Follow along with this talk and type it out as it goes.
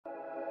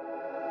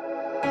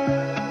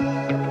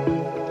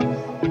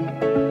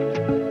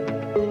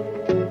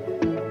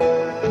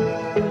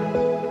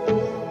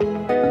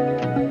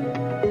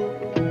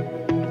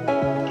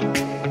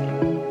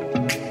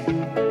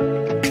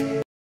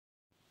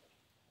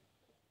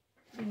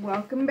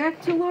Welcome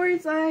back to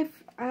Lori's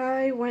Life.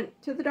 I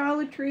went to the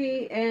Dollar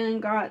Tree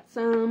and got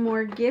some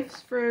more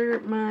gifts for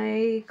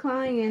my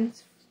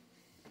clients.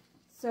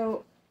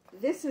 So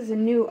this is a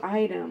new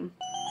item.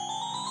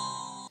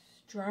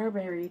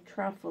 Strawberry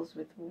truffles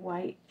with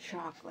white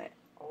chocolate.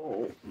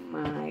 Oh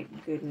my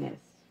goodness.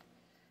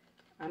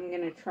 I'm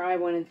going to try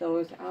one of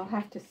those. I'll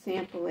have to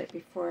sample it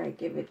before I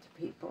give it to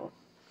people.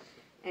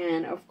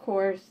 And of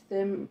course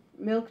the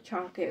milk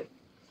chocolate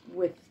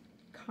with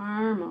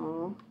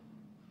caramel.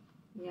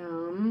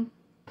 Yum.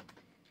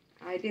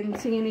 I didn't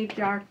see any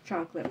dark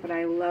chocolate, but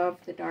I love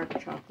the dark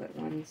chocolate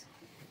ones.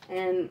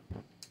 And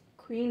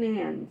Queen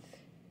Anne's.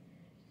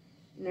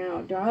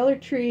 Now, Dollar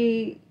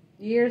Tree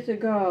years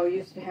ago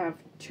used to have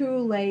 2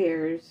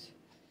 layers,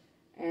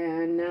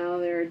 and now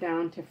they're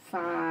down to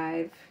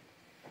 5.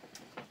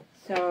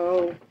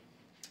 So,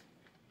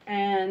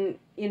 and,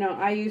 you know,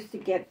 I used to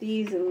get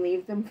these and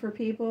leave them for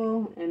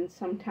people, and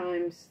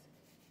sometimes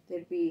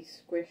they'd be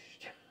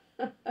squished.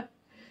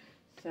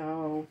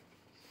 So,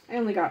 I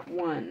only got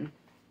 1.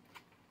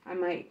 I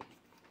might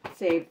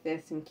save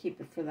this and keep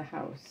it for the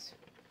house.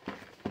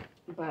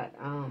 But,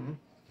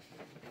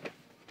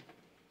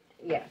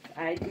 yes,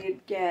 I did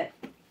get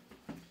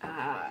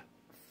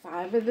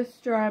 5 of the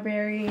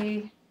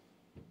strawberry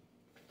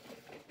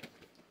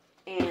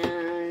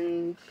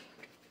and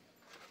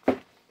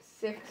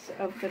 6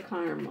 of the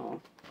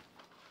caramel.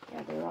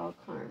 Yeah, they're all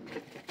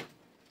caramel.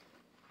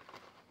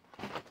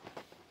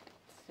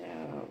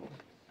 So,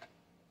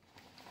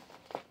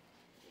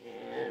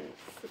 and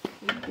 6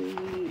 of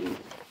these,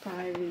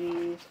 5 of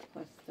these,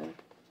 plus the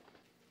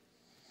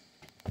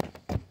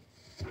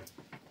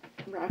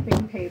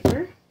wrapping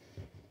paper,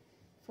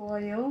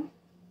 foil.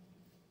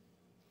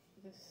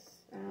 This,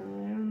 I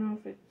don't know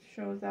if it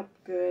shows up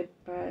good,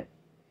 but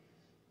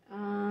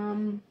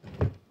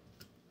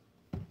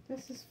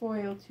this is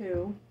foil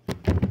too,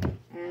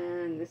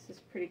 and this is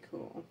pretty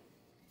cool.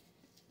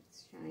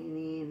 It's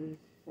shiny and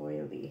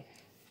foily,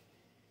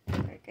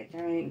 like a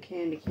giant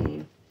candy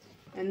cane.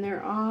 And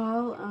they're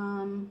all,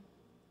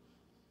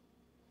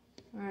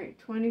 alright,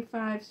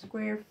 25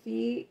 square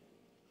feet.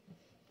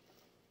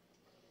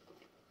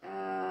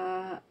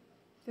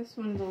 This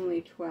one's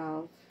only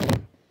 12.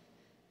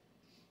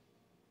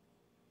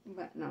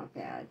 But not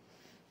bad.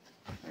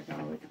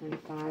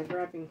 $1.25.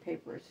 Wrapping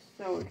paper is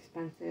so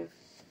expensive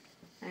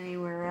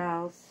anywhere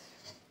else.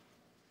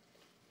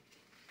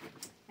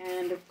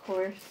 And of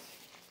course,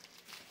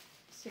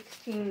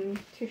 16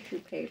 tissue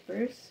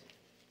papers.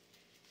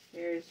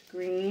 There's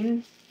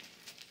green,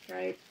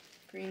 striped,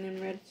 green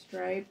and red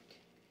striped,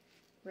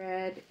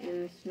 red,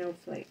 and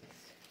snowflakes.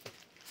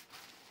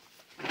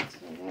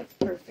 So that's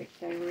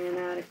perfect. I ran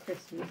out of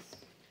Christmas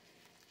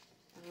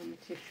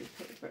tissue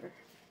paper.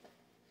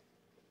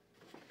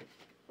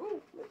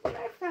 Oh, look what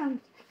I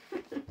found.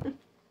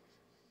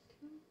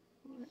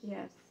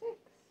 Yeah, 6.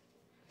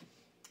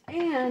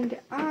 And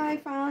I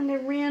found a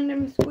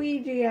random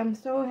squeegee. I'm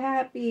so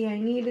happy. I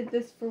needed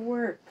this for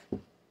work.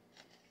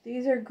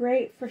 These are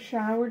great for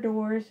shower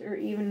doors or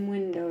even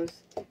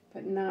windows,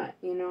 but not,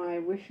 you know, I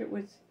wish it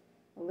was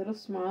a little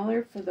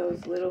smaller for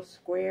those little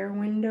square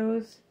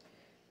windows,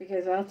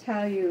 because I'll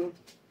tell you,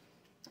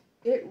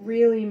 it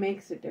really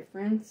makes a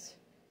difference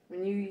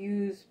when you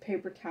use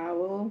paper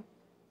towel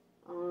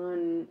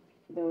on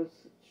those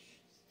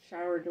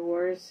shower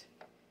doors.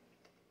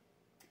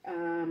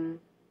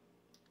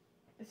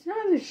 It's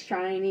not as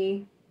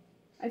shiny.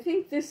 I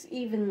think this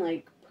even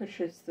like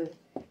pushes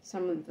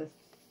some of the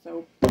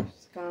soap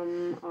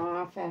scum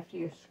off after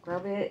you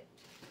scrub it.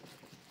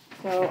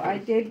 So I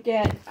did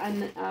get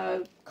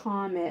a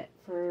Comet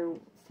for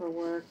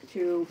work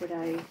too, but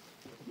I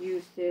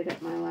used it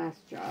at my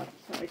last job,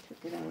 so I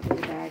took it out of the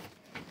bag.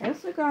 I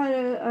also got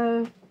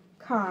a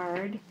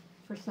card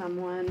for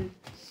someone.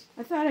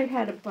 I thought I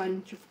had a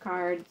bunch of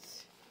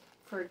cards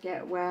for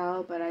Get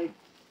Well, but I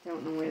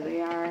don't know where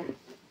they are.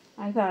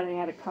 I thought I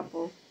had a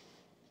couple.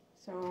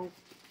 So,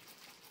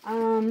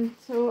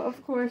 so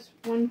of course,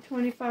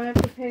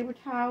 $1.25 for paper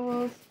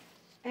towels,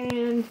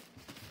 and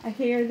I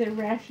hear they're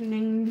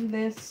rationing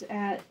this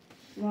at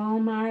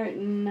Walmart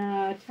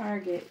and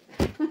Target.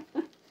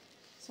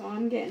 So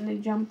I'm getting a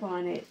jump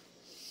on it.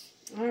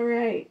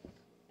 Alright,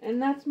 and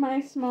that's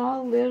my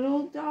small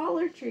little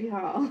Dollar Tree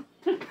haul.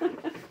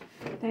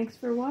 Thanks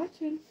for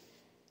watching.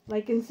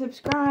 Like and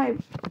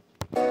subscribe.